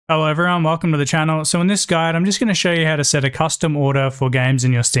Hello everyone, welcome to the channel. So in this guide, I'm just going to show you how to set a custom order for games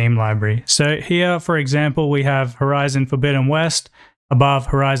in your Steam library. So here, for example, we have Horizon Forbidden West above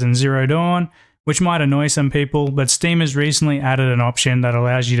Horizon Zero Dawn, which might annoy some people, but Steam has recently added an option that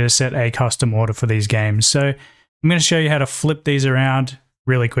allows you to set a custom order for these games. So I'm going to show you how to flip these around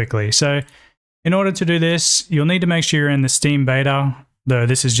really quickly. So in order to do this, you'll need to make sure you're in the Steam beta, though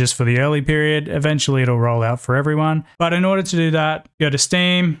this is just for the early period. Eventually it'll roll out for everyone. But in order to do that, go to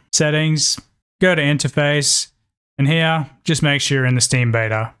Steam, Settings, go to Interface, and here, just make sure you're in the Steam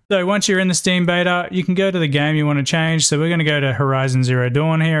beta. So once you're in the Steam beta, you can go to the game you want to change. So we're going to go to Horizon Zero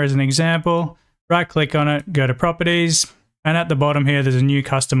Dawn here as an example. Right click on it, go to Properties. And at the bottom here, there's a new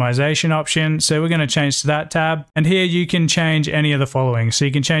customization option. So we're going to change to that tab. And here you can change any of the following. So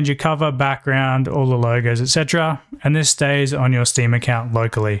you can change your cover, background, all the logos, etc. And this stays on your Steam account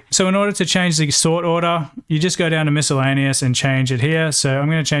locally. So in order to change the sort order, you just go down to miscellaneous and change it here. So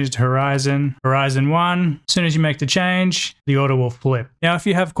I'm going to change it to Horizon 1. As soon as you make the change, the order will flip. Now, if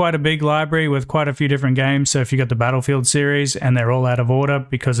you have quite a big library with quite a few different games, so if you got the Battlefield series and they're all out of order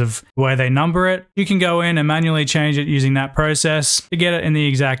because of the way they number it, you can go in and manually change it using that process to get it in the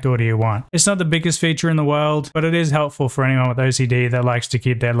exact order you want. It's not the biggest feature in the world, but it is helpful for anyone with OCD that likes to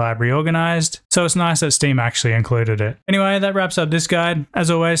keep their library organized. So it's nice that Steam actually included it. Anyway, that wraps up this guide. As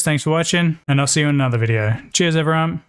always, thanks for watching, and I'll see you in another video. Cheers, everyone.